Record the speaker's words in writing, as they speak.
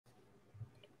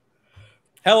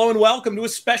Hello and welcome to a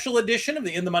special edition of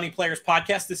the In the Money Players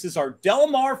podcast. This is our Del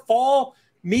Mar Fall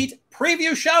Meet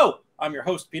Preview Show. I'm your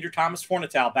host, Peter Thomas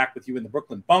Fornatal, back with you in the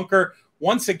Brooklyn Bunker.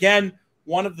 Once again,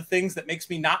 one of the things that makes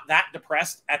me not that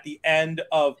depressed at the end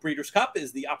of Breeders' Cup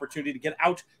is the opportunity to get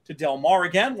out to Del Mar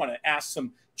again. Want to ask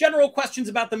some general questions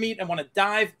about the meet and want to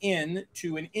dive in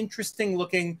to an interesting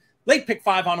looking late pick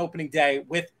five on opening day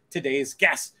with today's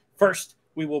guest. First,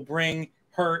 we will bring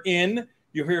her in.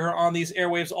 You hear her on these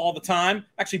airwaves all the time.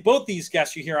 Actually, both these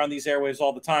guests you hear on these airwaves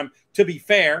all the time. To be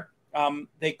fair,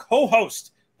 they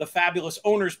co-host the Fabulous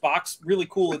Owners Box. Really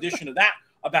cool edition of that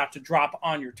about to drop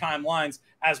on your timelines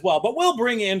as well. But we'll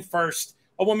bring in first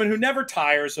a woman who never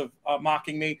tires of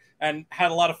mocking me and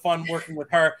had a lot of fun working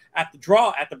with her at the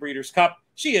draw at the Breeders' Cup.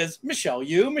 She is Michelle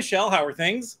Yu. Michelle, how are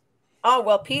things? Oh,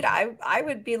 well, Pete, I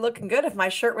would be looking good if my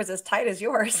shirt was as tight as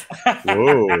yours.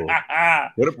 Whoa.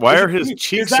 Why are his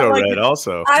cheeks so like red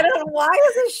also? I don't know. Why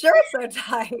is his shirt so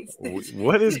tight?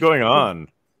 What is going on?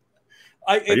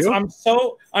 I'm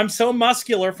so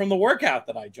muscular from the workout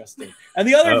that I just did. And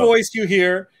the other voice you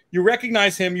hear, you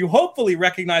recognize him. You hopefully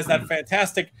recognize that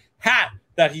fantastic hat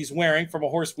that he's wearing from a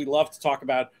horse we love to talk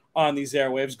about on these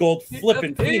airwaves, Gold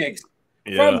Flippin' Phoenix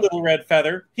from Little Red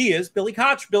Feather. He is Billy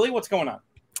Koch. Billy, what's going on?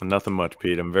 Nothing much,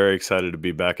 Pete. I'm very excited to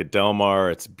be back at Del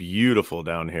Mar. It's beautiful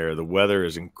down here. The weather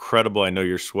is incredible. I know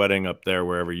you're sweating up there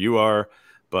wherever you are,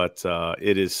 but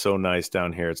it is so nice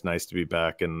down here. It's nice to be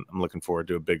back, and I'm looking forward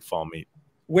to a big fall meet.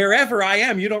 Wherever I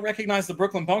am, you don't recognize the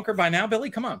Brooklyn Bunker by now, Billy?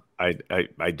 Come on. I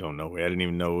don't know. I didn't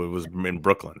even know it was in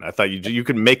Brooklyn. I thought you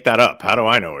could make that up. How do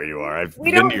I know where you are? I've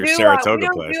been to your Saratoga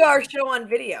place. We don't do our show on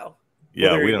video.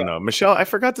 Yeah, we don't know. Michelle, I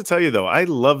forgot to tell you, though, I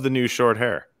love the new short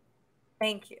hair.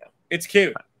 Thank you. It's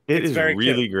cute. It is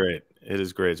really great. It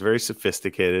is great. It's very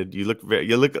sophisticated. You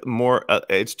look more.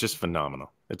 It's just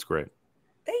phenomenal. It's great.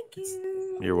 Thank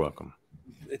you. You're welcome.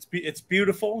 It's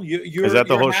beautiful. Is that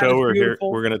the whole show? We're here.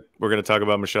 We're gonna talk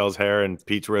about Michelle's hair and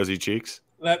Pete's rosy cheeks.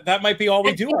 That might be all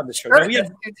we do on the show. We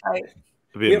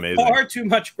have far too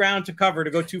much ground to cover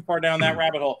to go too far down that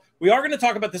rabbit hole. We are going to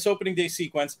talk about this opening day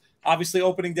sequence. Obviously,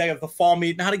 opening day of the fall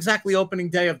meet. Not exactly opening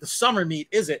day of the summer meet,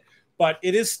 is it? But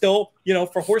it is still,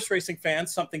 for horse racing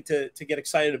fans, something to get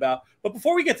excited about. But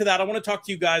before we get to that, I want to talk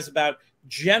to you guys about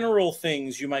general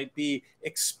things you might be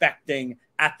expecting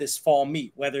at this fall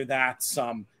meet, whether that's,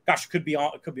 it could be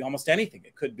almost anything.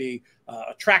 It could be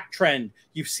a track trend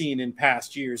you've seen in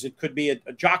past years. It could be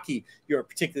a jockey you're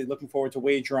particularly looking forward to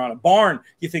wager on, a barn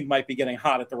you think might be getting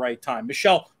hot at the right time.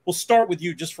 Michelle, we'll start with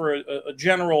you just for a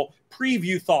general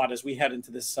preview thought as we head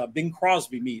into this Bing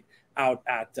Crosby meet out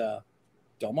at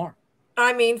Del Mar.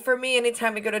 I mean, for me,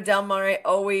 anytime we go to Del Mar, I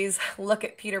always look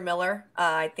at Peter Miller.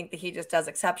 I think that he just does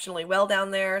exceptionally well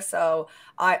down there. So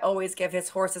I always give his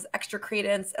horses extra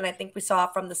credence. And I think we saw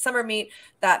from the summer meet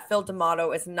that Phil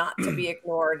D'Amato is not to be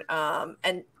ignored.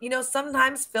 And,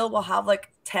 sometimes Phil will have like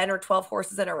 10 or 12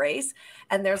 horses in a race.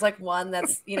 And there's like one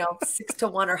that's,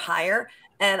 6-1 or higher.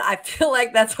 And I feel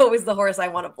like that's always the horse I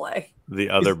want to play. The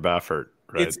other Baffert.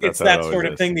 Right. It's that sort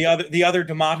of thing. The other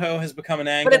D'Amato has become an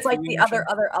angle. But it's like the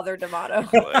other D'Amato.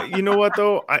 You know what,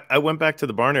 though? I went back to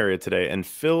the barn area today, and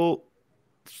Phil,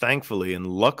 thankfully and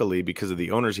luckily, because of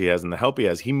the owners he has and the help he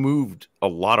has, he moved a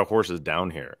lot of horses down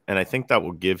here. And I think that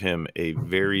will give him a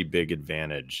very big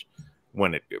advantage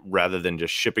rather than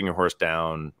just shipping your horse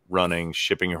down, running,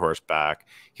 shipping your horse back.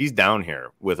 He's down here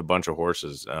with a bunch of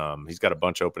horses. He's got a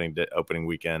bunch opening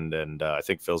weekend, and I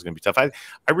think Phil's going to be tough. I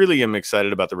really am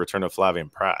excited about the return of Flavien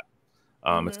Prat.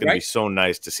 It's going to be so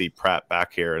nice to see Prat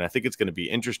back here, and I think it's going to be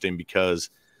interesting because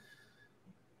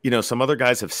some other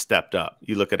guys have stepped up.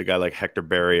 You look at a guy like Hector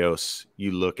Barrios.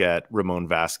 You look at Ramon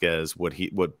Vasquez.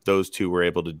 What those two were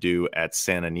able to do at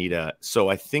Santa Anita. So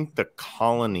I think the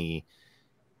colony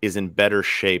is in better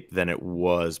shape than it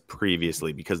was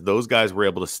previously because those guys were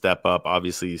able to step up.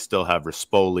 Obviously, you still have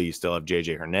Rispoli, you still have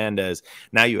JJ Hernandez.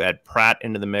 Now you add Pratt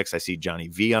into the mix. I see Johnny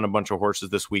V on a bunch of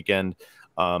horses this weekend.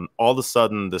 All of a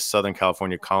sudden, the Southern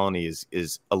California colony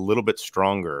is a little bit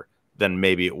stronger than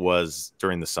maybe it was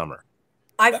during the summer.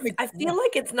 I feel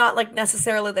like it's not like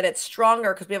necessarily that it's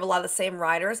stronger because we have a lot of the same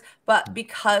riders, but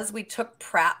because we took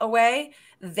Pratt away,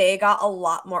 they got a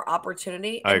lot more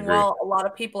opportunity. And while a lot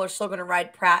of people are still going to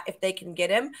ride Pratt if they can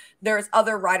get him, there's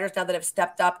other riders now that have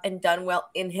stepped up and done well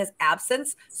in his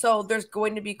absence. So there's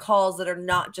going to be calls that are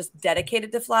not just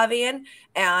dedicated to Flavien.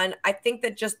 And I think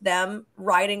that just them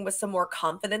riding with some more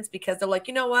confidence because they're like,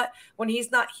 you know what, when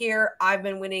he's not here, I've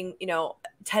been winning,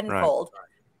 tenfold. Right.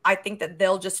 I think that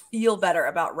they'll just feel better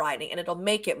about riding and it'll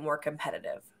make it more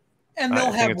competitive. And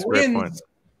they'll have wins.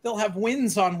 they'll have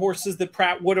wins on horses that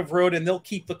Pratt would have rode, and they'll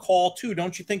keep the call too.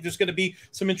 Don't you think there's going to be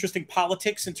some interesting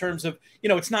politics in terms of,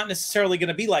 it's not necessarily going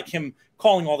to be like him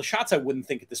calling all the shots, I wouldn't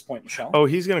think at this point, Michelle. Oh,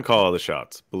 he's going to call all the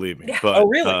shots, believe me. Yeah. But, oh,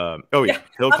 really?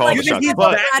 He'll call all the shots.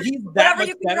 But whatever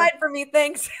you can ride for me,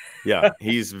 thanks. Yeah,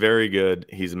 he's very good.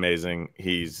 He's amazing.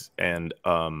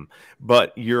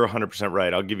 But you're 100%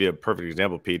 right. I'll give you a perfect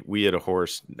example, Pete. We had a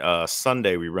horse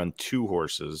Sunday. We run 2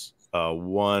 horses.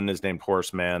 One is named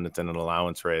Horseman. It's in an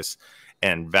allowance race,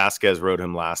 and Vasquez rode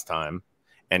him last time,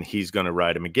 and he's going to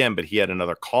ride him again. But he had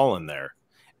another call in there,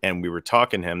 and we were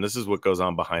talking to him. This is what goes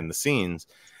on behind the scenes.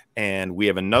 And we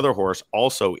have another horse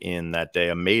also in that day,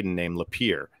 a maiden named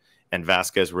Lapierre, and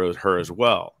Vasquez rode her as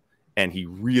well. And he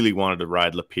really wanted to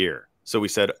ride Lapierre. So we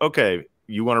said, okay,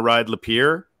 you want to ride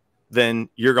Lapierre? Then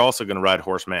you're also going to ride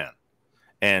Horseman.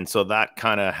 And so that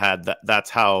kind of had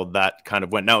that's how that kind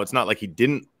of went. Now, it's not like he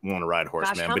didn't want to ride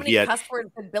Horseman. Gosh, how many cuss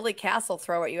words did Billy Castle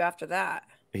throw at you after that?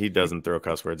 He doesn't throw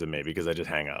cuss words at me because I just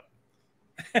hang up.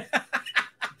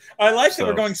 I like that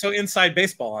we're going so inside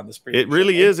baseball on this. It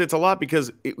really is. It's a lot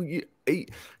because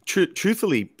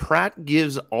truthfully, Pratt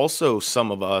gives also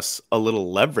some of us a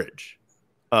little leverage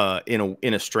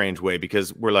in a strange way,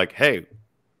 because we're like, hey,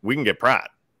 we can get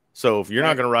Pratt. So if you're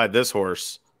not going to ride this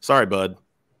horse, sorry, bud,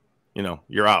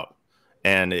 you're out.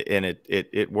 And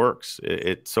it works.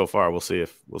 It so far. We'll see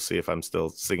if I'm still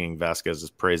singing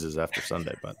Vasquez's praises after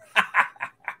Sunday. But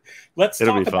let's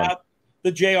talk about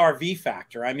the JRV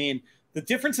factor. I mean, the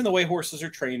difference in the way horses are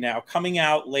trained now, coming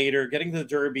out later, getting to the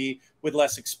Derby with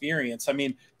less experience. I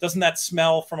mean, doesn't that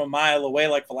smell from a mile away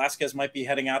like Velasquez might be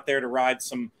heading out there to ride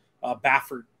some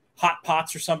Baffert hot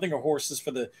pots or something, or horses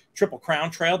for the Triple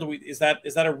Crown Trail? Is that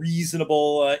a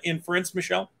reasonable inference,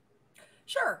 Michelle?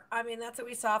 Sure. I mean, that's what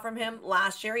we saw from him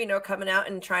last year, coming out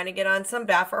and trying to get on some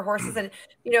Baffert horses. And,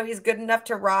 he's good enough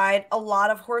to ride a lot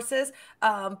of horses.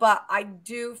 But I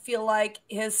do feel like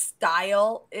his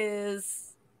style is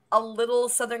a little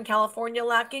Southern California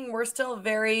lacking. We're still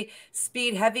very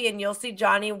speed heavy, and you'll see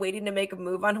Johnny waiting to make a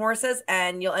move on horses,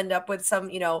 and you'll end up with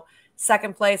some,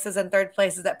 second places and third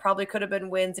places that probably could have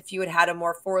been wins if you had a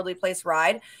more forwardly placed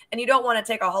ride. And you don't want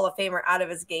to take a Hall of Famer out of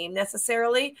his game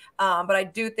necessarily. But I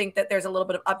do think that there's a little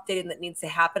bit of updating that needs to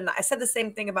happen. I said the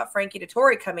same thing about Frankie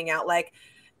Dettori coming out. Like,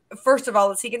 first of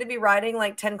all, is he going to be riding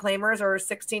like 10 claimers or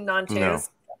 16 non-twos?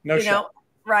 No,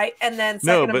 right? And then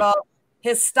second of all,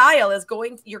 his style is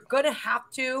you're going to have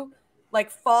to like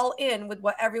fall in with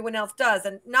what everyone else does,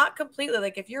 and not completely.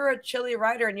 Like, if you're a chilly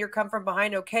rider and you're come from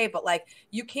behind, okay, but like,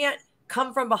 you can't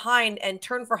come from behind and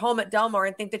turn for home at Del Mar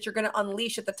and think that you're going to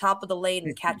unleash at the top of the lane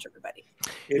and catch everybody.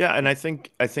 Yeah. And I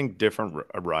think different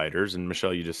riders, and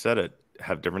Michelle, you just said it,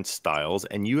 have different styles,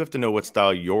 and you have to know what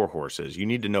style your horse is. You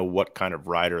need to know what kind of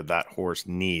rider that horse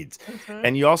needs. Mm-hmm.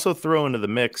 And you also throw into the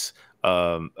mix,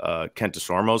 Kent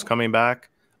DeSormo's coming back.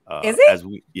 Is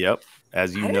it?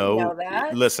 As you know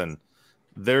that. Listen,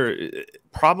 there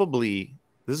probably,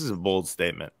 this is a bold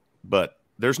statement, but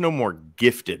there's no more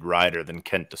gifted rider than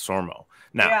Kent DeSormo.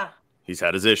 Now, he's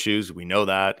had his issues. We know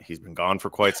that. He's been gone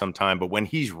for quite some time. But when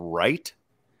he's right,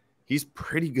 he's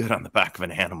pretty good on the back of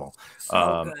an animal.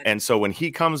 And so when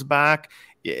he comes back,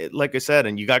 like I said,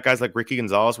 and you got guys like Ricky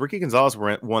Gonzalez. Ricky Gonzalez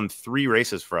won 3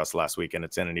 races for us last weekend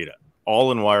at Santa Anita,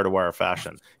 all in wire-to-wire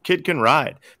fashion. Kid can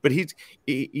ride, but is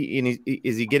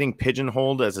he getting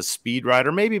pigeonholed as a speed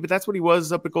rider? Maybe, but that's what he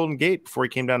was up at Golden Gate before he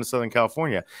came down to Southern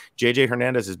California. JJ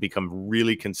Hernandez has become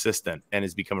really consistent and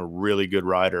has become a really good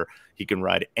rider. He can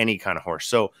ride any kind of horse.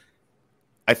 So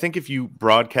I think if you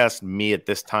broadcast me at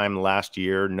this time last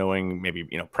year, knowing maybe,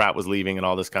 Pratt was leaving and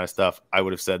all this kind of stuff, I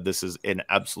would have said this is an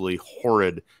absolutely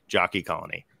horrid jockey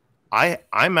colony.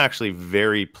 I'm actually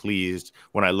very pleased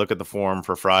when I look at the form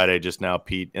for Friday just now,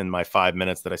 Pete, in my 5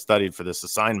 minutes that I studied for this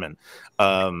assignment,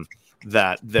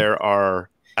 that there are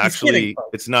actually,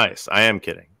 it's nice. I am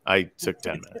kidding. I took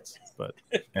 10 minutes, but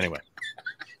anyway.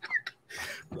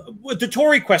 The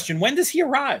Tory question, when does he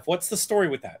arrive? What's the story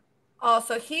with that? Oh,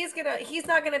 so he's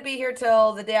not gonna be here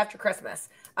till the day after Christmas.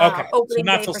 Okay, opening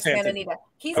so not day till for Santa Anita.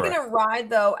 He's gonna ride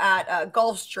though at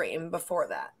Gulfstream before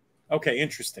that. Okay,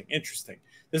 interesting.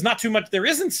 There's not too much. There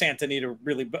isn't Santa Anita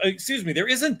really. Excuse me. There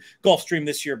isn't Gulfstream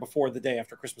this year before the day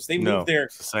after Christmas. They moved their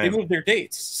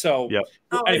dates. So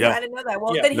I didn't know that.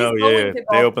 Well, then he's going to Gulfstream.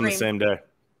 They open the same day.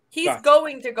 He's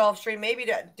going to Gulfstream, maybe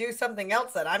to do something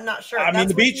else. That I'm not sure. I mean,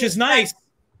 the beach is nice.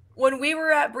 When we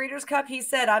were at Breeders' Cup, he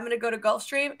said, I'm going to go to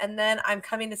Gulfstream, and then I'm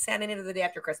coming to Santa Anita the day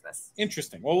after Christmas.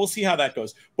 Interesting. Well, we'll see how that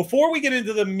goes. Before we get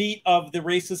into the meat of the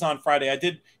races on Friday, I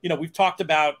did, we've talked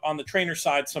about on the trainer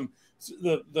side some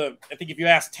I think if you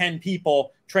ask 10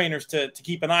 people, trainers to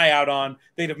keep an eye out on,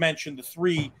 they'd have mentioned the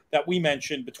 3 that we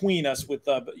mentioned between us with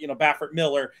Baffert,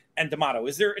 Miller, and D'Amato.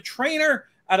 Is there a trainer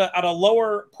at a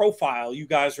lower profile you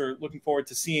guys are looking forward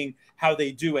to seeing how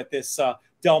they do at this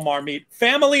Del Mar meet,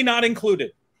 family not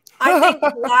included?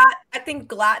 I think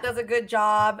Glatt does a good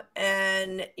job,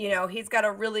 and he's got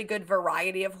a really good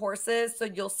variety of horses. So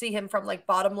you'll see him from like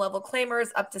bottom level claimers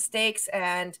up to stakes,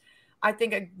 and I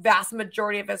think a vast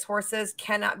majority of his horses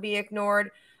cannot be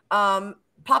ignored. Papa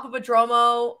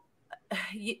Padromo,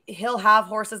 he'll have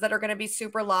horses that are going to be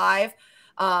super live.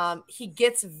 He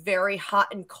gets very hot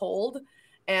and cold,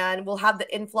 and we'll have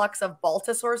the influx of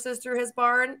Baltus horses through his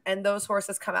barn, and those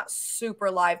horses come out super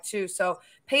live too. So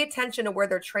pay attention to where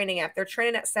they're training at. If they're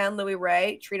training at San Luis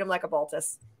Rey, treat them like a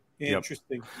Baltus.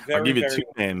 Interesting. Yep. I'll give you 2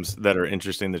 names that are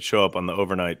interesting that show up on the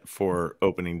overnight for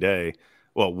opening day.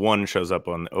 Well, one shows up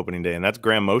on opening day, and that's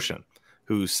Graham Motion,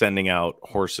 who's sending out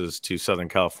horses to Southern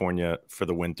California for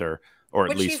the winter, or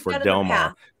at least for Del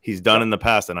Mar. He's done in the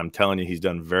past, and I'm telling you, he's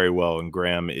done very well. And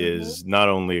Graham is not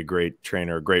only a great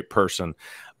trainer, a great person.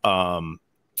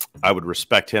 I would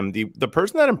respect him. The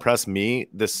person that impressed me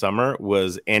this summer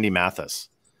was Andy Mathis.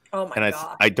 Oh my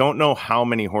God. I don't know how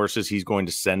many horses he's going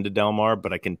to send to Del Mar,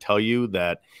 but I can tell you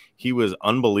that he was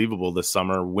unbelievable this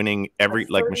summer, winning every,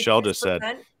 like Michelle just said,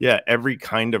 every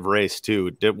kind of race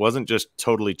too. It wasn't just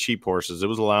totally cheap horses. It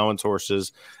was allowance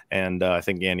horses. And I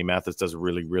think Andy Mathis does a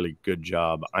really, really good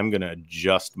job. I'm going to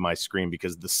adjust my screen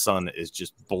because the sun is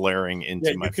just blaring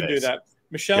into my face. You can do that.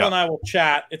 Michelle and I will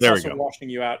chat. It's also washing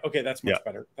you out. Okay, that's much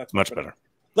better. That's much better.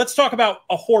 Let's talk about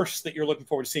a horse that you're looking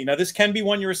forward to seeing. Now, this can be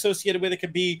one you're associated with. It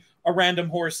could be a random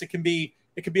horse. It could be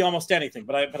almost anything.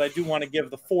 But I do want to give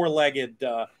the 4-legged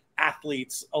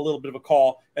athletes a little bit of a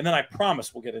call, and then I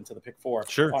promise we'll get into the pick 4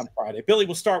 on Friday. Billy,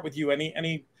 we'll start with you.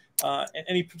 Any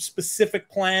specific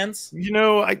plans?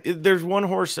 There's one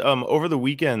horse over the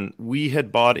weekend. We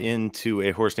had bought into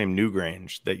a horse named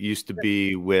Newgrange that used to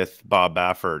be with Bob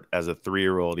Baffert as a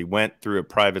 3-year-old. He went through a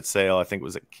private sale. I think it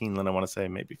was at Keeneland. I want to say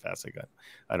maybe Fasigan.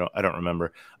 I don't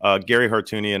remember. Gary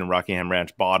Hartunian and Rockingham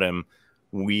Ranch bought him.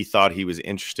 We thought he was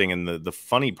interesting. And the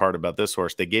funny part about this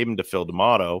horse, they gave him to Phil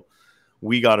D'Amato.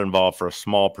 We got involved for a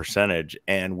small percentage,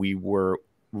 and we were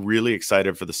really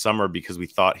excited for the summer because we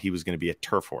thought he was going to be a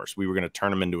turf horse. We were going to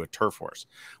turn him into a turf horse.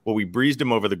 Well, we breezed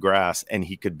him over the grass, and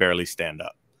he could barely stand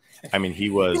up. I mean, he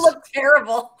looked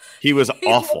terrible. He was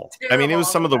awful. I mean, it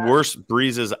was some of the worst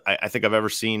breezes I think I've ever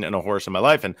seen in a horse in my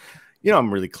life. And,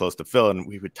 I'm really close to Phil, and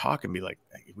we would talk and be like,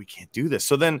 we can't do this.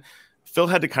 So then Phil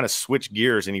had to kind of switch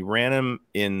gears, and he ran him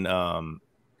in a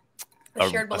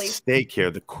stake here,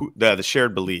 the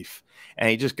shared belief. And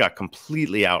he just got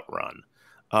completely outrun.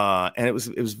 And it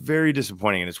was very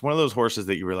disappointing. And it's one of those horses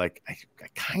that you were like, I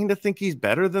kind of think he's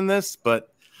better than this,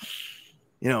 but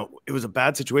it was a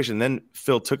bad situation. Then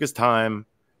Phil took his time,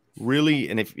 really.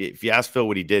 And if you ask Phil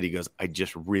what he did, he goes, I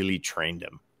just really trained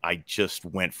him. I just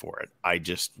went for it. I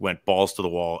just went balls to the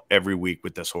wall every week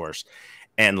with this horse.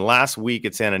 And last week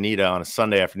at Santa Anita on a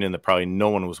Sunday afternoon that probably no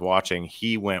one was watching,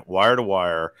 he went wire to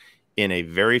wire in a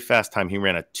very fast time. He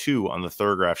ran a 2 on the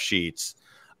Thorograph sheets.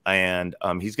 And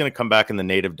he's going to come back in the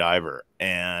Native Diver.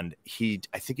 And I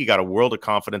think he got a world of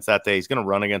confidence that day. He's going to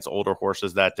run against older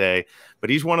horses that day. But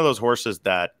he's one of those horses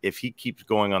that if he keeps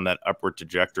going on that upward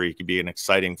trajectory, he could be an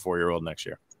exciting 4-year-old next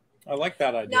year. I like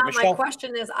that idea. Now, my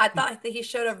question is, I thought that he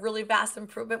showed a really vast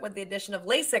improvement with the addition of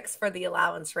Lasix for the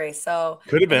allowance race. So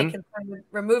could have been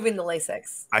removing the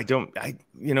Lasix.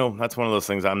 That's one of those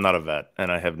things. I'm not a vet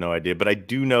and I have no idea, but I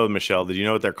do know, Michelle, did you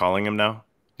know what they're calling him now?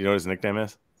 Do you know what his nickname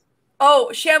is? Oh,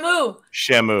 Shamu.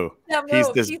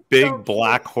 He's this big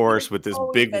black horse with this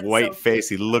big white face.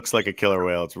 He looks like a killer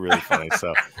whale. It's really funny.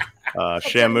 So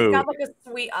Shamu. He's got like a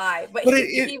sweet eye, but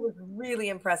he was really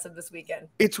impressive this weekend.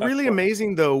 It's really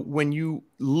amazing, though, when you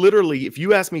literally, if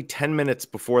you asked me 10 minutes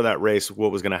before that race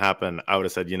what was going to happen, I would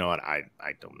have said, you know what, I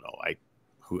don't know.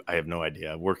 I have no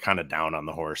idea. We're kind of down on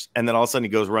the horse. And then all of a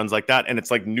sudden he runs like that, and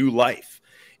it's like new life.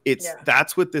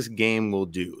 That's what this game will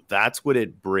do. That's what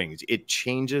it brings. It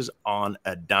changes on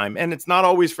a dime, and it's not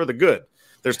always for the good.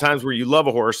 There's times where you love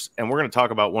a horse, and we're going to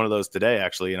talk about one of those today,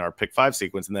 actually, in our pick 5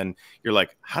 sequence. And then you're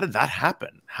like, how did that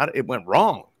happen? It went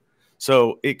wrong?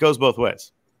 So it goes both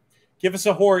ways. Give us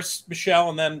a horse, Michelle,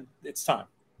 and then it's time.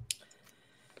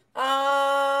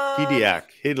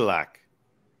 Hidilak.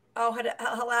 Oh,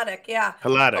 Halatic, yeah.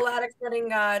 Halatic's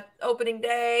running opening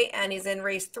day, and he's in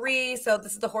race 3. So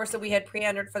this is the horse that we had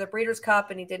pre-entered for the Breeders'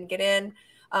 Cup, and he didn't get in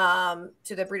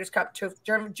to the Breeders' Cup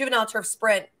Juvenile Turf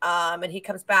Sprint. And he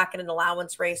comes back in an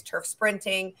allowance race, turf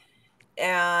sprinting,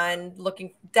 and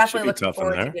definitely looking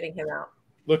forward to getting him out.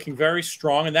 looking very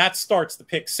strong. And that starts the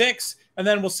pick 6. And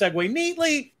then we'll segue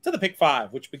neatly to the pick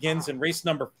 5, which begins in race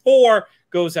number 4,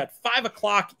 goes at 5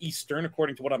 o'clock Eastern,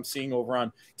 according to what I'm seeing over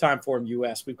on Timeform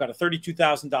US. We've got a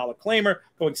 $32,000 claimer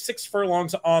going 6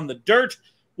 furlongs on the dirt.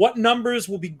 What numbers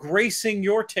will be gracing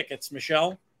your tickets,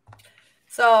 Michelle?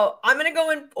 So I'm going to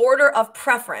go in order of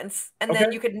preference, and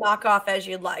then you could knock off as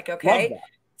you'd like, okay?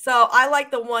 So I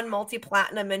like the 1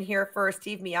 multi-platinum in here for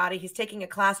Steve Miotti. He's taking a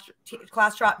class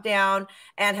drop down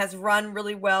and has run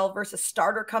really well versus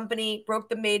Starter Company. Broke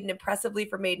the maiden impressively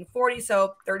for maiden 40,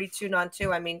 so 32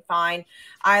 non-2. I mean, fine.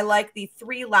 I like the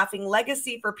 3 Laughing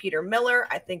Legacy for Peter Miller.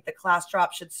 I think the class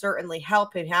drop should certainly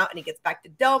help him out, and he gets back to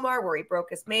Del Mar where he broke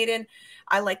his maiden.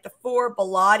 I like the 4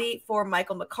 Bilotti for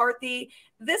Michael McCarthy.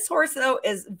 This horse, though,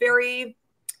 is very...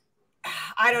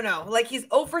 I don't know. Like, he's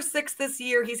 0 for 6 this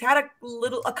year. He's had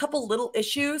a couple little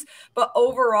issues, but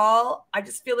overall, I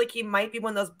just feel like he might be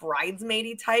one of those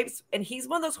bridesmaidy types. And he's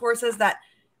one of those horses that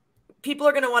people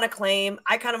are going to want to claim.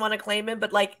 I kind of want to claim him,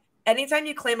 but like anytime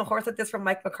you claim a horse like this from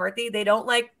Mike McCarthy, they don't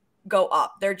like go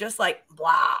up. They're just like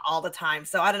blah all the time.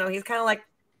 So I don't know. He's kind of like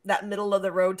that middle of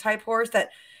the road type horse that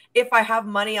if I have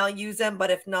money, I'll use him.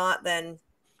 But if not, then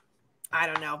I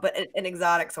don't know, but an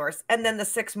exotic source. And then the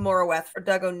 6 Moroweth for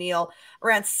Doug O'Neill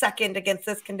ran second against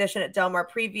this condition at Del Mar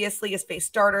previously. Has faced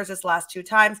starters his last 2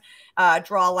 times.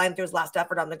 Draw a line through his last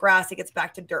effort on the grass. He gets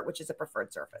back to dirt, which is a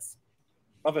preferred surface.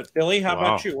 Love it. Billy, how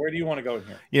about you? Where do you want to go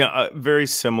here? Yeah, very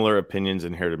similar opinions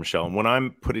in here to Michelle. And when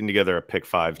I'm putting together a pick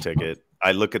 5 ticket,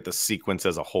 I look at the sequence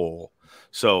as a whole.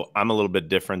 So I'm a little bit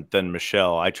different than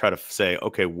Michelle. I try to say,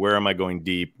 okay, where am I going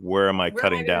deep? Where am I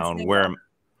cutting down?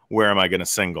 Where am I going to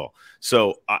single?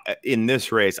 So in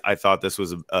this race, I thought this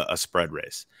was a spread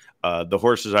race. The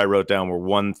horses I wrote down were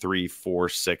 1, 3, 4,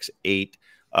 6, 8.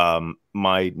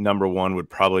 My number 1 would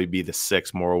probably be the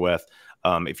 6 Moroweth.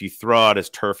 If you throw out his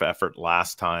turf effort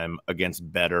last time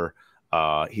against Better,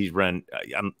 he's ran,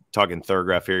 I'm talking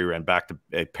Thurgraph here, he ran back to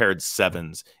paired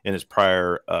 7s in his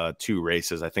prior 2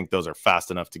 races. I think those are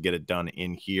fast enough to get it done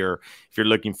in here. If you're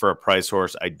looking for a price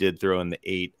horse, I did throw in the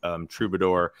 8.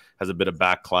 Troubadour has a bit of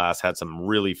back class, had some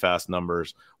really fast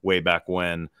numbers way back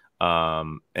when.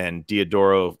 And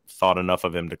Diodoro thought enough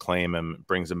of him to claim him,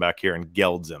 brings him back here and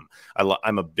gelds him.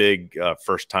 I'm a big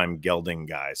first-time gelding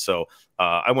guy. So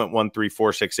I went 1, 3,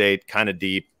 4, 6, 8, kind of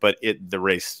deep, but the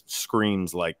race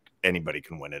screams like anybody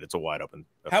can win it. It's a wide open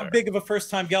affair. How big of a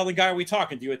first-time gelding guy are we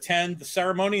talking? Do you attend the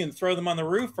ceremony and throw them on the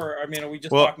roof? Or, I mean, are we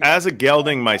just talking as a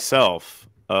gelding myself,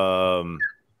 I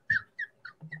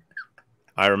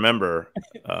remember,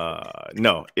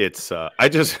 no, it's, I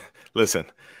just, listen,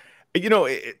 you know,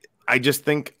 I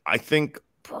think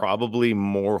probably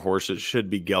more horses should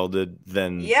be gelded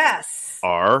than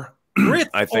are. Brits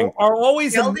I think are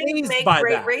always amazed make by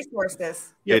great that.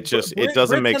 racehorses. Yeah, it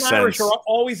doesn't make sense. Irish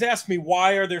always ask me,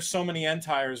 why are there so many end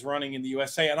tires running in the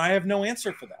USA, and I have no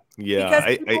answer for that. Yeah,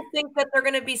 because people think that they're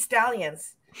going to be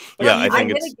stallions. But yeah, I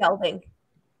think it's gelding.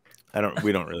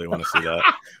 We don't really want to see that.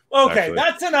 Okay, actually.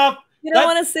 That's enough. You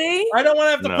don't want to see? I don't want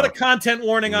to have to put a content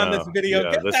warning on this video.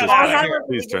 Yeah, Get this that is out of here.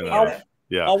 Please turn that off.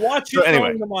 Yeah, I'll watch you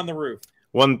throwing them on the roof.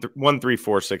 1, 3,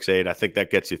 4, 6, 8. I think that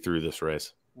gets you through this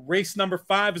race. Race number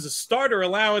 5 is a starter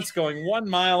allowance going 1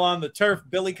 mile on the turf.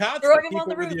 Billy Koch, throwing him on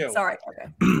the roof. Sorry. Okay.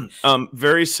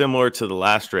 Very similar to the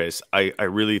last race. I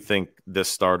really think this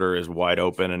starter is wide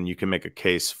open, and you can make a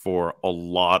case for a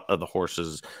lot of the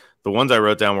horses. The ones I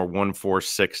wrote down were 1, 4,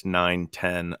 6, 9,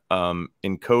 10.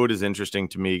 In code is interesting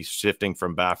to me, shifting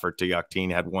from Baffert to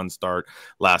Yachtine, had 1 start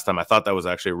last time. I thought that was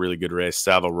actually a really good race.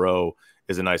 Savile Row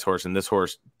is a nice horse, and this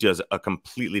horse does a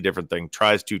completely different thing.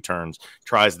 Tries 2 turns,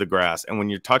 tries the grass. And when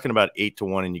you're talking about 8 to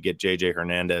 1 and you get JJ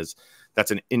Hernandez,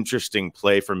 that's an interesting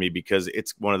play for me because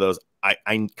it's one of those, I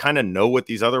kind of know what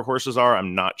these other horses are.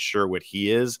 I'm not sure what he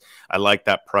is. I like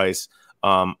that price.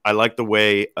 I like the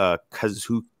way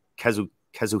Kazuhiko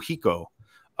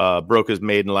broke his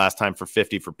maiden last time for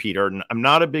 50 for Pete Erden. I'm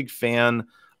not a big fan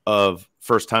of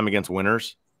first time against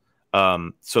winners.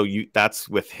 So that's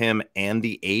with him and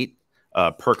the 8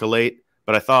 Percolate.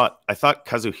 But I thought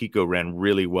Kazuhiko ran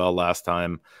really well last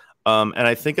time. And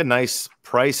I think a nice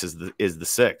price is the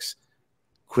 6.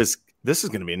 This is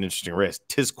going to be an interesting race.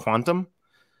 Tiz Quantum.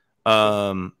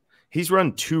 He's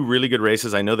run 2 really good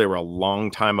races. I know they were a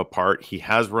long time apart. He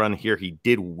has run here. He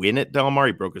did win at Del Mar.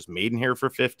 He broke his maiden here for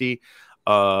 50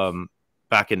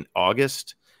 back in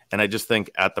August. And I just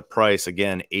think at the price,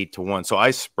 again, 8 to 1. So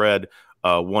I spread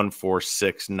 1, 4,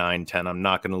 6, 9, 10. I'm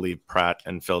not going to leave Pratt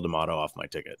and Phil D'Amato off my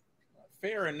ticket.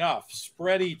 Fair enough.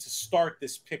 Spready to start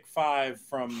this pick 5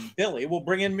 from Billy. We'll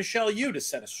bring in Michelle Yu to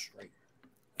set us straight.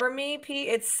 For me, Pete,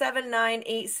 it's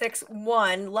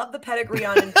 79861. Love the pedigree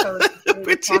on Encode.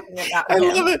 I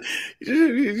love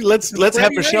it. Let's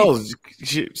have Michelle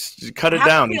cut it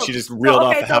down, and she just reeled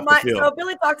off half the field. So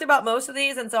Billy talked about most of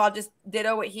these, and so I'll just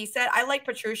ditto what he said. I like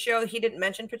Petruccio. He didn't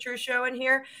mention Petruccio in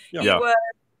here. Yeah. He was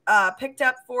picked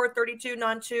up for 32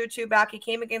 non-2, 2 back. He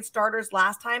came against starters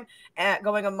last time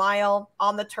going a mile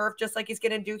on the turf, just like he's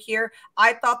going to do here.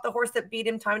 I thought the horse that beat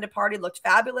him, Time to Party, looked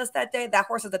fabulous that day. That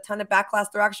horse has a ton of backlash.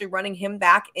 They're actually running him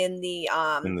back in the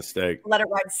stake. Let It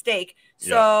Ride stake.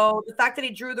 So the fact that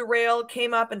he drew the rail,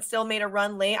 came up, and still made a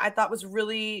run late, I thought was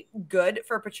really good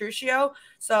for Petruccio.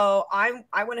 So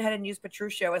I went ahead and used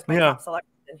Petruccio as my top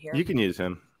selection in here. You can use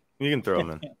him. You can throw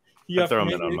him in. You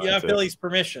have Billy's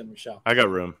permission, Michelle. I got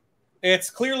room.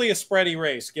 It's clearly a spready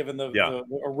race, given the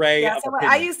array. Yeah, so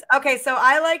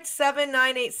I liked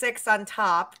 7,986 on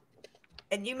top,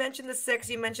 and you mentioned the 6.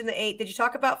 You mentioned the 8. Did you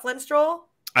talk about Flint Stroll?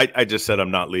 I just said I'm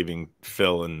not leaving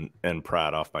Phil and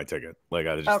Pratt off my ticket. Like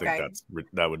I just think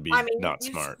that would be not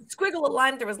smart. Squiggle a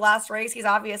line through his last race. He's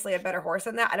obviously a better horse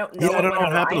than that. I don't know. I don't know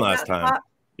what happened last time.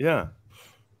 Yeah,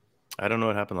 I don't know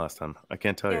what happened last time. I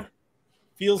can't tell you.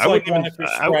 Feels like if you're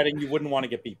spreading, you wouldn't want to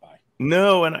get beat by.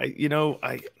 No, and I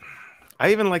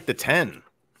even like the 10.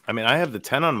 I mean, I have the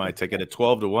 10 on my ticket at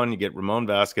 12-1. You get Ramon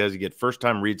Vasquez. You get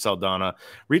first-time Reed Saldana.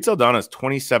 Reed Saldana is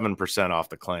 27% off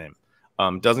the claim.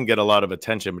 Doesn't get a lot of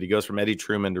attention, but he goes from Eddie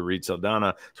Truman to Reed Saldana.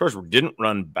 Of course, didn't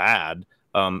run bad.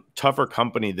 Tougher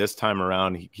company this time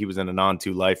around. He was in a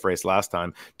non-2 life race last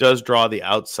time. Does draw the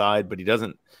outside, but he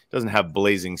doesn't have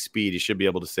blazing speed. He should be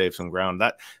able to save some ground.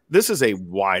 This is a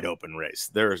wide open race.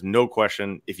 There is no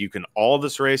question. If you can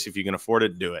this race, if you can afford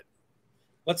it, do it.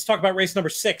 Let's talk about race number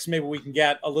 6. Maybe we can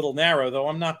get a little narrow, though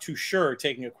I'm not too sure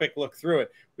taking a quick look through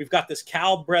it. We've got this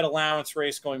Calbred allowance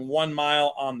race going 1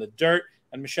 mile on the dirt.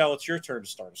 And Michelle, it's your turn to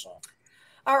start us off.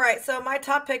 All right, so my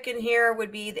top pick in here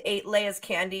would be the 8 Leia's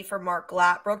Candy for Mark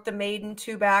Glatt. Broke the maiden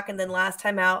 2 back, and then last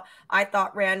time out, I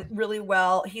thought ran really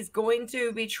well. He's going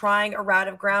to be trying a route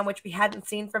of ground, which we hadn't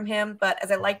seen from him. But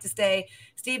as I like to say,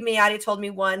 Steve Miotti told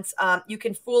me once, you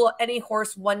can fool any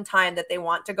horse one time that they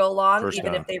want to go long,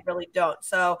 even if they really don't.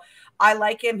 So I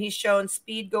like him. He's shown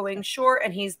speed going short,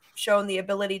 and he's shown the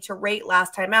ability to rate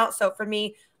last time out. So for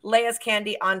me, Leia's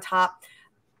Candy on top.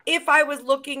 If I was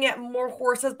looking at more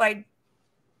horses by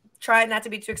trying not to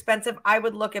be too expensive, I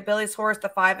would look at Billy's horse, the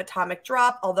 5 Atomic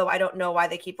Drop, although I don't know why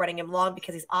they keep running him long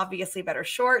because he's obviously better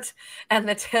short, and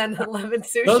the 10 Lemon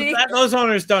Sushi. Those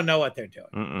owners don't know what they're doing.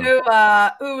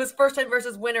 Who was first time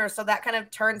versus winner, so that kind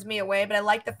of turns me away, but I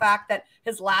like the fact that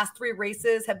his last 3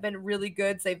 races have been really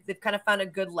good, so they've kind of found a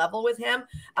good level with him.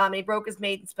 He broke his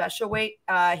maiden special weight.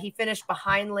 He finished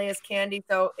behind Leia's Candy,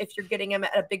 so if you're getting him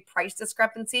at a big price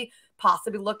discrepancy,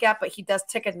 possibly look at, but he does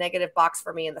tick a negative box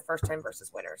for me in the first time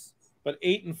versus winners. But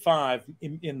 8 and 5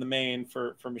 in the main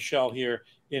for Michelle here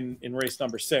in race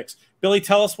number 6. Billy,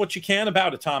 tell us what you can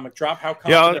about Atomic Drop. How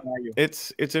confident are you?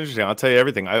 It's interesting. I'll tell you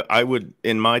everything. I would,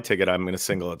 in my ticket, I'm going to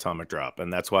single Atomic Drop,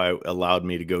 and that's why it allowed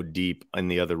me to go deep in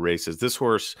the other races. This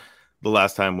horse, the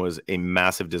last time, was a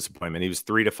massive disappointment. He was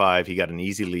 3-5. He got an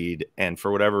easy lead, and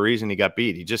for whatever reason, he got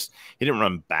beat. He didn't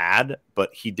run bad,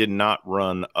 but he did not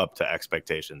run up to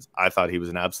expectations. I thought he was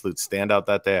an absolute standout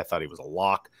that day. I thought he was a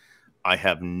lock. I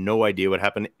have no idea what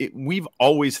happened. We've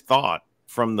always thought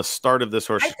from the start of this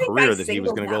horse's career that he was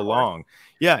going to go long.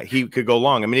 Yeah, he could go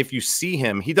long. I mean, if you see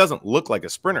him, he doesn't look like a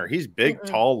sprinter. He's big,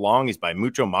 tall, long. He's by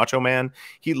Mucho Macho Man.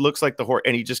 He looks like the horse,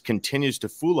 and he just continues to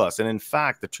fool us. And in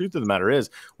fact, the truth of the matter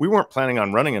is we weren't planning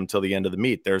on running him till the end of the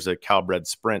meet. There's a Calbred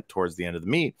sprint towards the end of the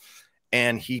meet.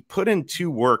 And he put in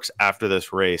 2 works after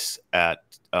this race at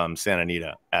Santa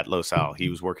Anita at Los Al. He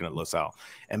was working at Los Al.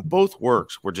 And both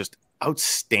works were just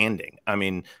outstanding. I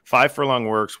mean, 5 furlong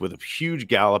works with a huge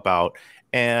gallop out.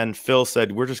 And Phil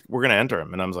said, we're going to enter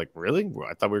him. And I was like, really?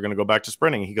 I thought we were going to go back to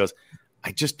sprinting. He goes,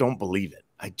 I just don't believe it.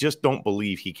 I just don't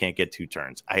believe he can't get 2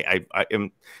 turns. I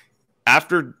am,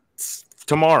 after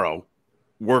tomorrow,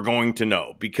 we're going to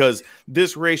know, because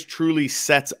this race truly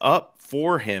sets up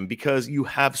for him, because you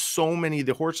have so many of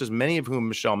the horses, many of whom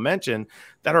Michelle mentioned,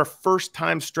 that are first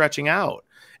time stretching out.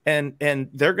 And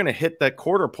they're going to hit that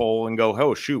quarter pole and go,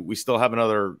 oh, shoot, we still have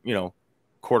another,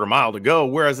 quarter mile to go.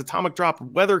 Whereas Atomic Drop,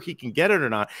 whether he can get it or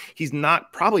not, he's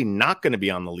probably not going to be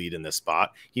on the lead in this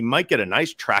spot. He might get a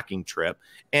nice tracking trip,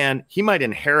 and he might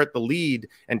inherit the lead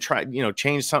and try,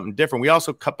 change something different. We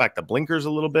also cut back the blinkers a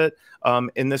little bit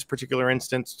in this particular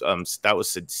instance. That was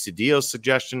Cedillo's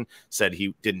suggestion. Said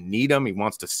he didn't need them. He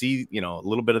wants to see, a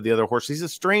little bit of the other horse. He's a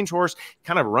strange horse.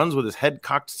 Kind of runs with his head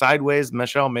cocked sideways.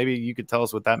 Michelle, maybe you could tell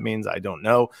us what that means. I don't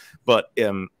know, but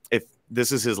if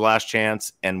this is his last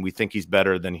chance, and we think he's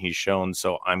better than he's shown.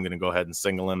 So I'm going to go ahead and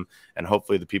single him, and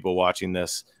hopefully the people watching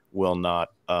this will not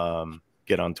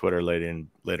get on Twitter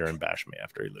later and bash me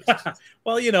after he loses.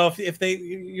 Well, if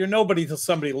you're nobody till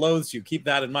somebody loathes you, keep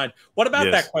that in mind. What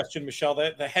about that question, Michelle?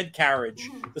 The head carriage,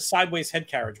 the sideways head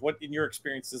carriage. What, in your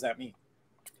experience, does that mean?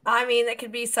 I mean, it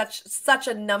could be such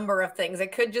a number of things.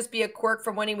 It could just be a quirk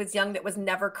from when he was young that was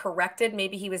never corrected.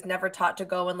 Maybe he was never taught to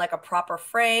go in like a proper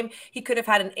frame. He could have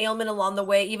had an ailment along the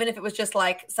way, even if it was just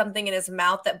like something in his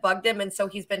mouth that bugged him. And so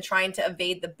he's been trying to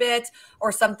evade the bit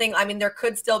or something. I mean, there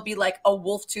could still be like a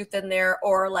wolf tooth in there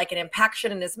or like an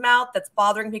impaction in his mouth that's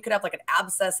bothering him. He could have like an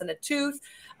abscess in a tooth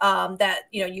that,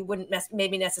 you wouldn't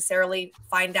maybe necessarily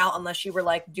find out unless you were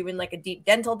like doing like a deep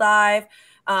dental dive.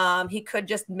 He could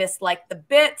just miss like the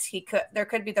bits. There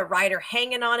could be the rider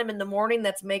hanging on him in the morning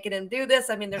that's making him do this.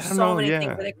 I mean, there's so many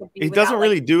things that it could be. He doesn't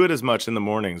really do it as much in the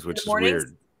mornings, which is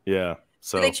weird. Yeah.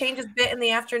 So do they change his bit in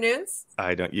the afternoons?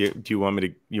 I don't. Do you want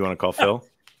to call Phil?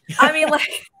 I mean,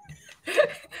 like.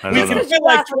 We can fit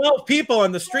like 12 people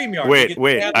in the StreamYard.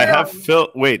 Wait. I have Phil.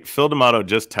 Wait, Phil D'Amato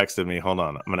just texted me. Hold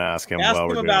on. I'm going to ask him while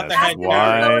we're doing this.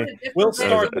 Why we'll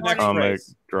start the next atomic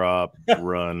drop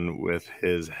run with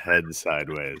his head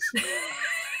sideways?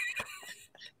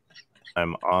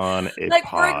 I'm on a like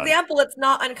pod. For example, it's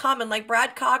not uncommon. Like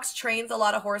Brad Cox trains a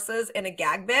lot of horses in a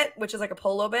gag bit, which is like a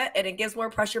polo bit, and it gives more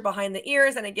pressure behind the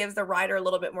ears and it gives the rider a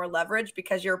little bit more leverage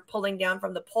because you're pulling down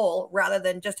from the pole rather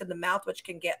than just in the mouth, which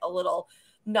can get a little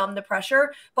numb the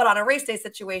pressure. But on a race day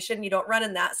situation, you don't run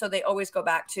in that, so they always go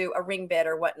back to a ring bit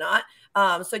or whatnot.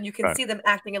 So you can see them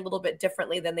acting a little bit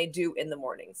differently than they do in the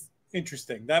mornings.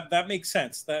 Interesting. That makes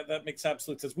sense. That makes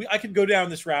absolute sense. I could go down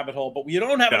this rabbit hole, but we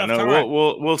don't have enough time.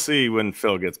 We'll see when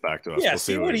Phil gets back to us. Yeah, we'll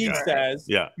see what he says.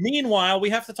 Yeah. Meanwhile, we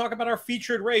have to talk about our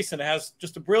featured race, and it has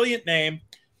just a brilliant name.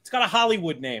 It's got a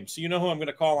Hollywood name, so you know who I'm going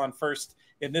to call on first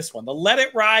in this one. The Let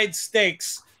It Ride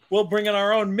Stakes. We'll bring in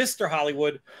our own Mr.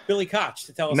 Hollywood, Billy Koch,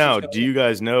 to tell us. Now, do you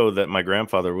guys know that my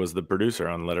grandfather was the producer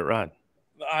on Let It Ride?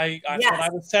 That's what I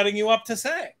was setting you up to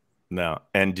say. No.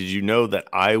 And did you know that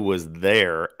I was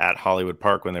there at Hollywood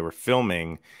Park when they were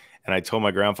filming? And I told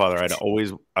my grandfather I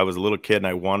was a little kid and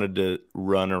I wanted to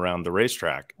run around the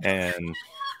racetrack. And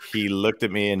he looked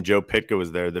at me, and Joe Pitka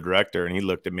was there, the director, and he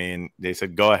looked at me and they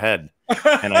said, "Go ahead."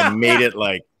 And I made it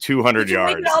like 200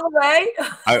 yards. Make it all the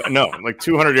way? No, like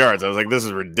 200 yards. I was like, this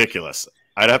is ridiculous.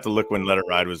 I'd have to look when Let It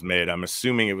Ride was made. I'm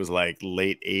assuming it was like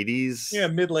late 80s. Yeah,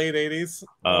 mid-late 80s.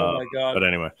 Oh, my God. But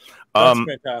anyway. That's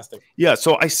fantastic. Yeah,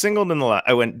 so I singled in the last.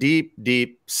 I went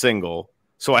deep single.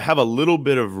 So I have a little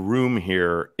bit of room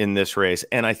here in this race.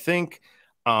 And I think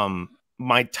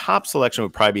my top selection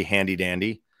would probably be Handy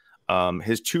Dandy.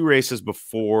 His two races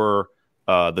before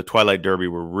the Twilight Derby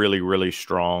were really, really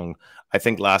strong. I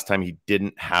think last time he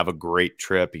didn't have a great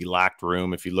trip. He lacked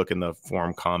room. If you look in the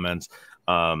forum comments,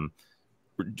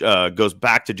 goes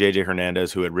back to JJ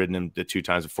Hernandez, who had ridden him the 2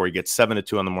 times before. He gets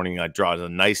 7-2 on the morning. I draws a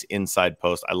nice inside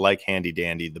post. I like Handy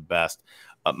Dandy the best.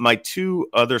 My 2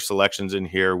 other selections in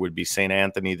here would be St.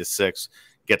 Anthony the 6,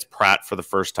 gets Pratt for the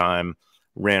first time.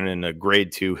 Ran in a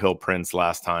grade 2 Hill Prince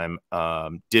last time.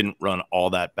 Didn't run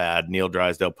all that bad. Neil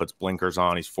Drysdale puts blinkers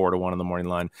on. He's 4-1 in the morning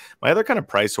line. My other kind of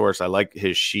price horse, I like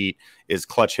his sheet, is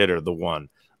Clutch Hitter, the 1.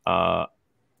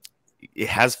 It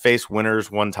has faced winners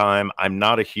one time. I'm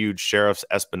not a huge Sheriff's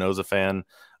Espinoza fan,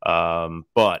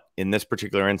 but in this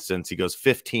particular instance, he goes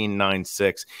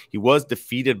 15-9-6. He was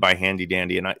defeated by Handy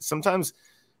Dandy, and sometimes,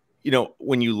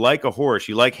 when you like a horse,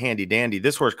 you like Handy Dandy.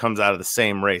 This horse comes out of the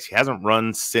same race. He hasn't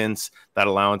run since that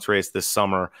allowance race this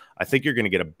summer. I think you're going to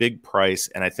get a big price,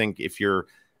 and I think if you're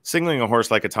singling a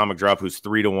horse like Atomic Drop, who's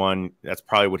 3-1, that's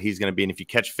probably what he's going to be. And if you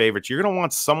catch favorites, you're going to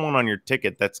want someone on your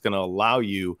ticket that's going to allow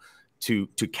you to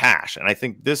cash. And I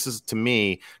think this is, to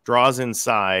me, draws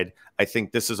inside. I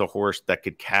think this is a horse that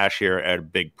could cash here at a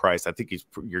big price. I think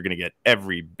you're going to get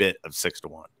every bit of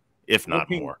 6-1, if not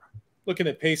more. Looking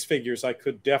at pace figures, I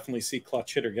could definitely see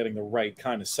Clutch Hitter getting the right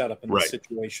kind of setup in this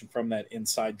situation from that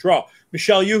inside draw.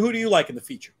 Michelle, who do you like in the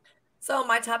feature? So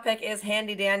my top pick is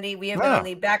Handy Dandy. We have been on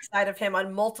the backside of him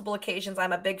on multiple occasions.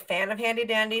 I'm a big fan of Handy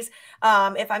Dandies.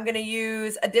 If I'm going to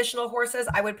use additional horses,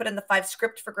 I would put in the 5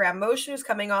 Script for Graham Motion, who's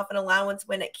coming off an allowance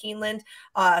win at Keeneland,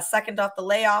 second off the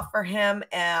layoff for him.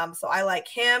 So I like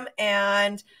him.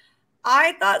 And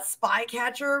I thought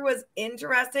Spycatcher was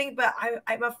interesting, but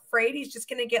I'm afraid he's just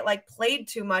going to get played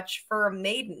too much for a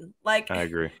maiden. I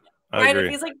agree. If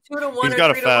he's 2-1 he's or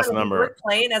got 3-1, a fast number.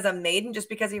 Playing as a maiden just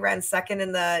because he ran second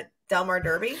in the Del Mar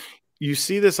Derby. You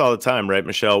see this all the time, right,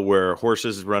 Michelle, where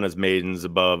horses run as maidens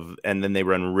above and then they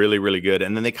run really, really good.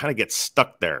 And then they kind of get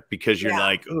stuck there because you're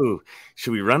like, ooh,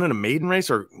 should we run in a maiden race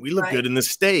or we look good in the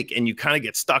stake? And you kind of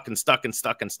get stuck and stuck and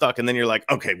stuck and stuck. And then you're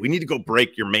like, okay, we need to go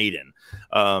break your maiden.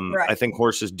 I think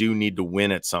horses do need to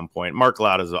win at some point. Mark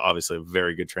Ladd is obviously a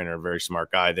very good trainer, a very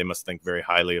smart guy. They must think very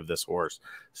highly of this horse.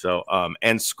 So,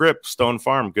 and Scrip, Stone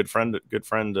Farm, good friend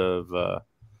of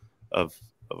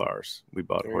ours. We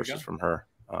bought horses from her.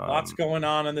 Lots going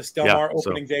on this Del Mar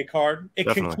opening day card. It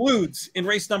concludes in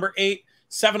race number 8,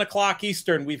 7 o'clock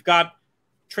Eastern. We've got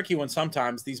tricky ones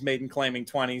sometimes, these maiden claiming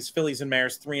 20s, fillies and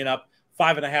mares 3 and up,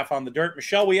 5.5 on the dirt.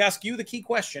 Michelle, we ask you the key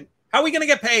question. How are we going to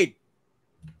get paid?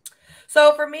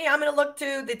 So for me, I'm going to look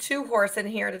to the 2 horse in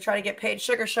here to try to get paid.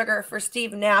 Sugar for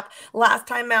Steve Knapp. Last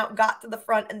time out, got to the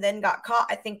front and then got caught.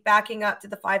 I think backing up to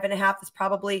the 5.5 is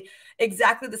probably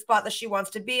exactly the spot that she wants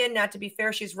to be in. Now, to be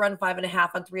fair, she's run 5.5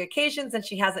 on 3 occasions, and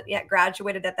she hasn't yet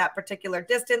graduated at that particular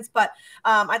distance. But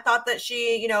I thought that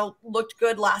she, looked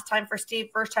good last time for Steve,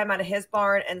 first time out of his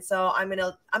barn, and so I'm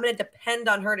gonna depend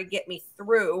on her to get me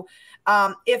through.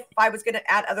 If I was going to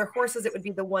add other horses, it would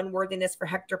be the 1 Worthiness for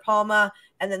Hector Palma,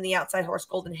 and then the outside horse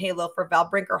Golden Halo for Val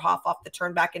Brinkerhoff off the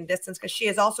turn back in distance, because she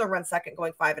has also run second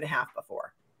going 5.5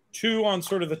 before. 2 on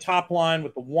sort of the top line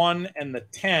with the 1 and the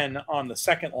 10 on the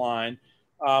second line.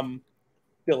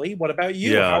 Billy, what about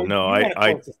you? Yeah,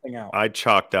 I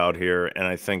chalked out here, and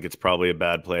I think it's probably a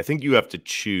bad play. I think you have to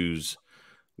choose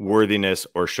Worthiness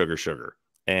or Sugar.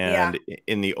 And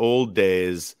in the old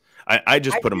days, I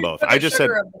just put them both. I just said,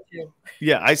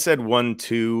 I said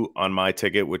 1-2 on my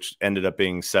ticket, which ended up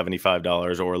being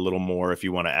 $75 or a little more if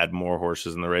you want to add more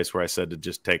horses in the race, where I said to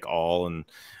just take all. And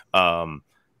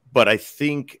but I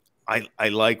think I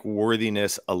like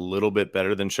Worthiness a little bit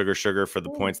better than Sugar for the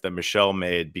points that Michelle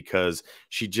made, because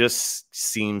she just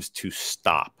seems to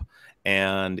stop.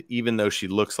 And even though she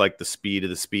looks like the speed of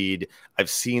the speed, I've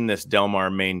seen this Del Mar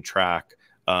main track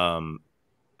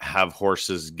have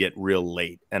horses get real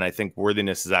late. And I think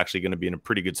Worthiness is actually going to be in a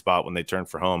pretty good spot when they turn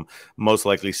for home, most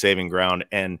likely saving ground.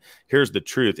 And here's the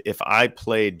truth. If I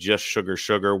played just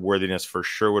Sugar, Worthiness for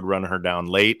sure would run her down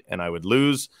late and I would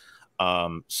lose.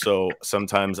 So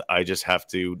sometimes I just have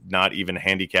to not even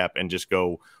handicap and just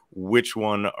go, which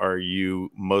one are you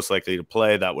most likely to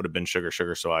play? That would have been Sugar.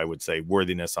 So I would say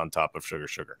Worthiness on top of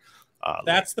Sugar.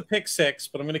 That's the pick 6,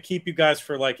 but I'm going to keep you guys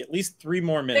for like at least 3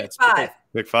 more minutes.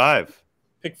 Pick 5.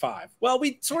 Pick 5. Well,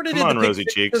 we sort of did the Rosy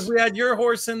Cheeks, because we had your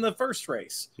horse in the first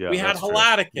race. Yeah, we had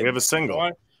Halatikin. We have a single.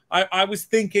 So I was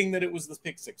thinking that it was the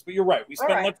pick 6, but you're right. We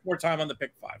spent much more time on the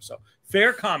pick 5. So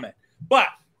fair comment. But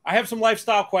I have some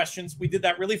lifestyle questions. We did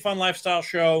that really fun lifestyle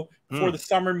show before the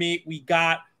summer meet. We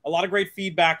got a lot of great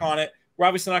feedback on it. We're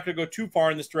obviously not going to go too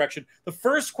far in this direction. The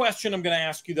first question I'm going to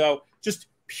ask you, though, just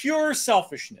pure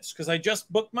selfishness, because I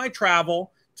just booked my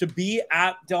travel to be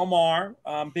at Del Mar,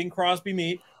 Bing Crosby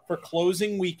meet, for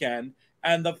closing weekend,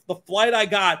 and the flight I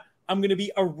got, I'm going to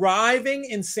be arriving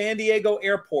in San Diego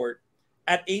airport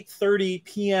at 8:30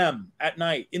 p.m. at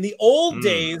night. In the old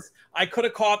days, I could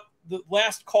have caught the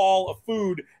last call of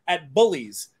food at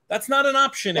Bully's. That's not an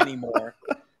option anymore.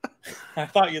 I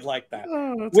thought you'd like that.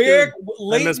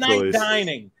 Late night Bully's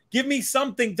dining. Give me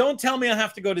something. Don't tell me I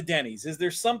have to go to Denny's. Is there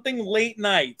something late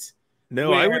night?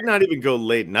 No, I would not even go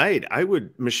late night. I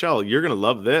would, Michelle, you're going to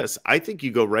love this. I think you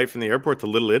go right from the airport to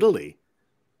Little Italy,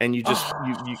 and you just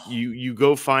you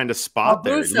go find a spot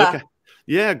there.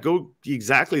 Go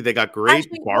exactly. They got great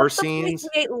bar scenes.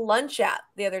 We ate lunch at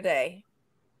the other day.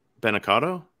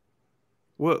 Benicato?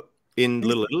 What, in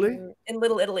Little Italy? In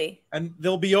Little Italy, and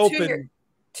they'll be open.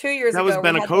 2 years ago. That was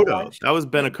Benicato. That was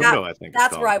Benicato, I think.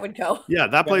 That's where I would go. Yeah,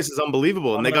 that place is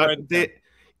unbelievable, and they got.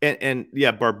 And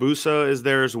Barbusa is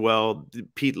there as well.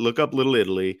 Pete, look up Little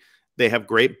Italy. They have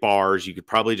great bars. You could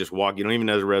probably just walk. You don't even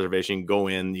have a reservation. You can go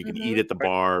in. You can eat at the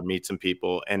bar, meet some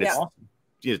people, and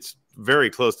it's very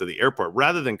close to the airport.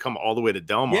 Rather than come all the way to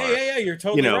Del Mar. Yeah. You're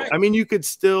totally right. I mean, you could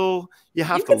still. You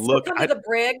have to look. Come to the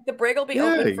Brig. The Brig will be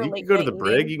open for you can go to the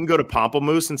Brig. You can go to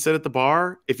Pamplemousse and sit at the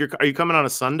bar. Are you coming on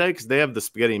a Sunday? Because they have the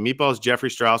spaghetti and meatballs.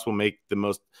 Jeffrey Strauss will make the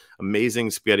most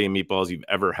amazing spaghetti and meatballs you've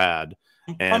ever had.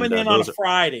 I'm coming in on a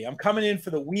Friday. I'm coming in for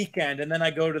the weekend, and then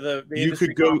I go to the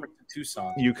industry conference in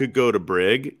Tucson. You could go to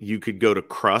Brig. You could go to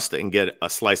Crust and get a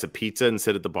slice of pizza and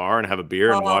sit at the bar and have a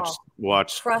beer and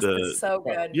watch. Crust is so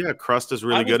good. Yeah, Crust is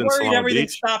really good in Solana everything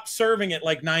Beach. Stopped serving at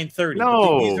like 9:30.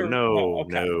 No.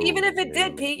 Even if it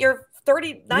did, Pete, you're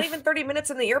not even 30 minutes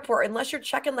in the airport, unless you're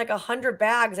checking like 100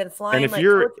 bags and flying. And if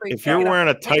you're wearing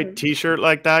a tight T-shirt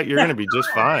like that, you're going to be just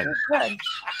fine.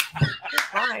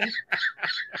 fine.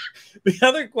 The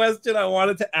other question I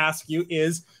wanted to ask you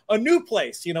is a new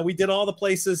place. You know, we did all the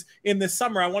places in this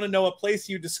summer. I want to know a place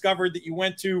you discovered that you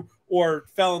went to or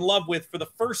fell in love with for the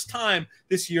first time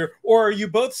this year, or are you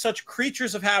both such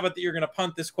creatures of habit that you're going to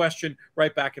punt this question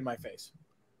right back in my face?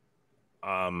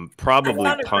 Probably I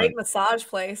found a great massage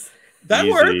place. That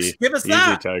works. Give us that.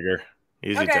 Easy, Tiger.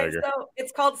 Easy, okay, Tiger. So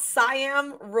it's called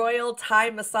Siam Royal Thai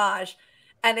Massage.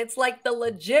 And it's like the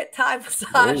legit Thai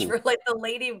massage where like the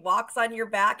lady walks on your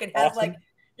back and has like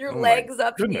your legs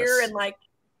up here and like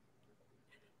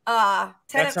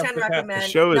 10 of 10 recommend. The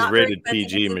show is rated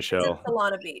PG, Michelle. It's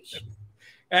Solana Beach.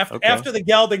 After the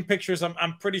gelding pictures,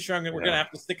 I'm pretty sure we're going to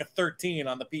have to stick a 13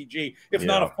 on the PG, if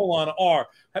not a full-on R.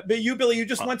 But you, Billy, you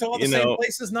just went to all the same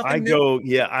places, nothing new?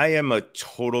 I am a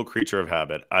total creature of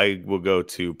habit. I will go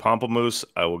to Pamplemousse.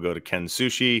 I will go to Ken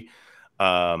Sushi.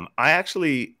 I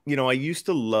actually, I used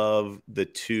to love the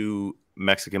two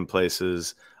Mexican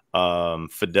places,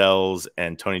 Fidel's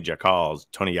and Tony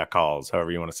Yacal's,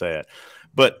 however you want to say it.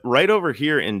 But right over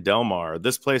here in Del Mar,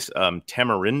 this place,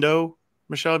 Tamarindo,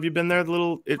 Michelle, have you been there?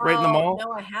 Right in the mall?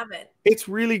 No, I haven't. It's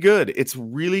really good. It's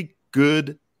really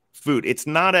good food. It's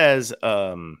not as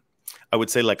I would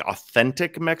say like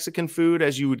authentic Mexican food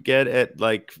as you would get at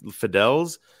like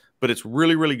Fidel's, but it's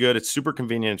really, really good. It's super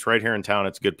convenient. It's right here in town.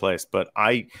 It's a good place. But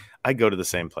I go to the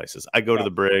same places. I go to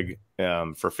the Brig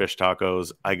for fish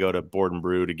tacos. I go to Board and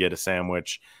Brew to get a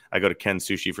sandwich. I go to Ken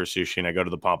Sushi for sushi, and I go to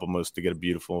the Pamplemousse to get a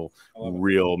beautiful,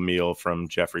 real meal from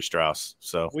Jeffrey Strauss.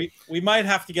 So we might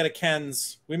have to get a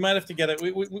Ken's. We might have to get it.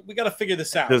 We got to figure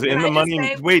this out. Does In the Money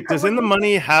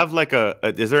have like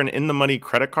is there an In the Money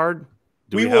credit card?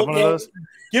 Do we have one of those?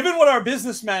 Given what our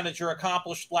business manager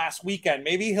accomplished last weekend,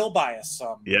 maybe he'll buy us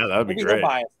some. Yeah, that would be great. Maybe he'll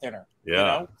buy us dinner.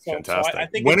 Yeah, fantastic. So I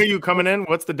think when are you coming in?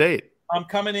 What's the date? I'm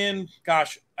coming in.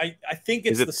 Gosh, I think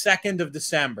it's the 2nd of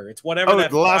December. It's whatever.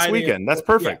 The last weekend. That's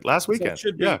perfect. Last weekend.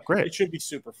 So great. It should be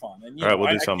super fun. And all right,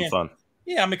 we'll do something fun.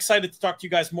 Yeah, I'm excited to talk to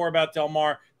you guys more about Del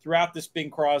Mar throughout this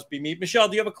Bing Crosby meet. Michelle,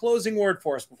 do you have a closing word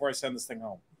for us before I send this thing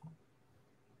home?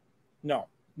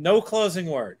 No closing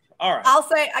word. All right. I'll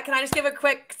say, can I just give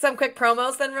some quick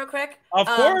promos then real quick? Of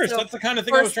course. That's the kind of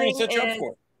thing I was trying to set you up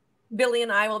for. Billy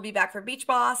and I will be back for Beach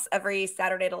Boss every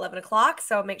Saturday at 11 o'clock.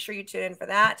 So make sure you tune in for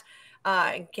that.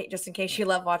 Just in case you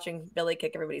love watching Billy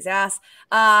kick everybody's ass.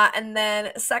 And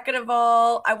then second of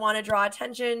all, I want to draw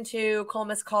attention to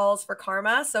Colmus Calls for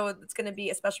Karma. So it's going to be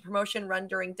a special promotion run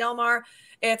during Del Mar.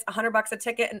 It's $100 a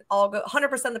ticket and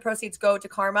 100% of the proceeds go to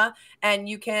Karma. And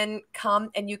you can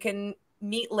come and you can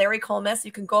meet Larry Colmus.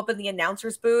 You can go up in the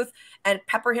announcer's booth and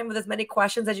pepper him with as many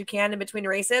questions as you can in between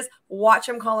races. Watch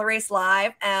him call a race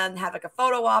live and have like a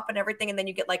photo op and everything. And then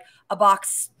you get like a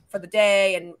box for the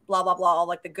day and blah, blah, blah, all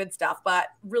like the good stuff. But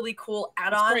really cool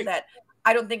add-on that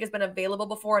I don't think has been available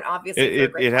before. And obviously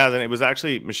it hasn't. It was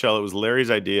actually, Michelle, it was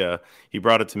Larry's idea. He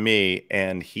brought it to me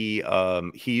and he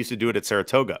used to do it at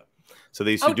Saratoga. So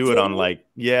they used to do it on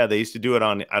they used to do it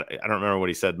on, I don't remember what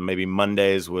he said, maybe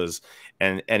Mondays was,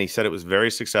 and he said it was very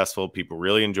successful. People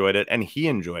really enjoyed it and he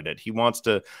enjoyed it. He wants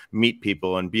to meet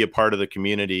people and be a part of the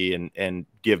community and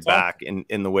give back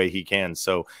in the way he can.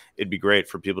 So it'd be great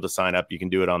for people to sign up. You can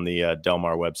do it on the Del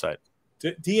Mar website.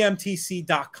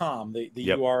 DMTC.com, the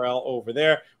URL over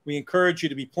there. We encourage you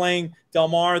to be playing Del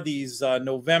Mar these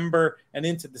November and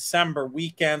into December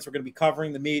weekends. We're going to be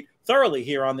covering the meet thoroughly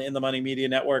here on the In the Money Media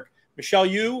Network. Michelle,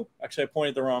 I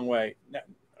pointed the wrong way. No,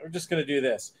 we're just going to do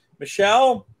this.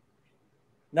 Michelle,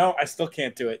 no, I still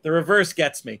can't do it. The reverse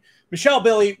gets me. Michelle,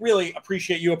 Billy, really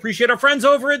appreciate you. Appreciate our friends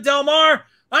over at Del Mar.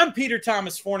 I'm Peter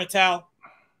Thomas Fornatal.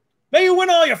 May you win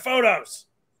all your photos.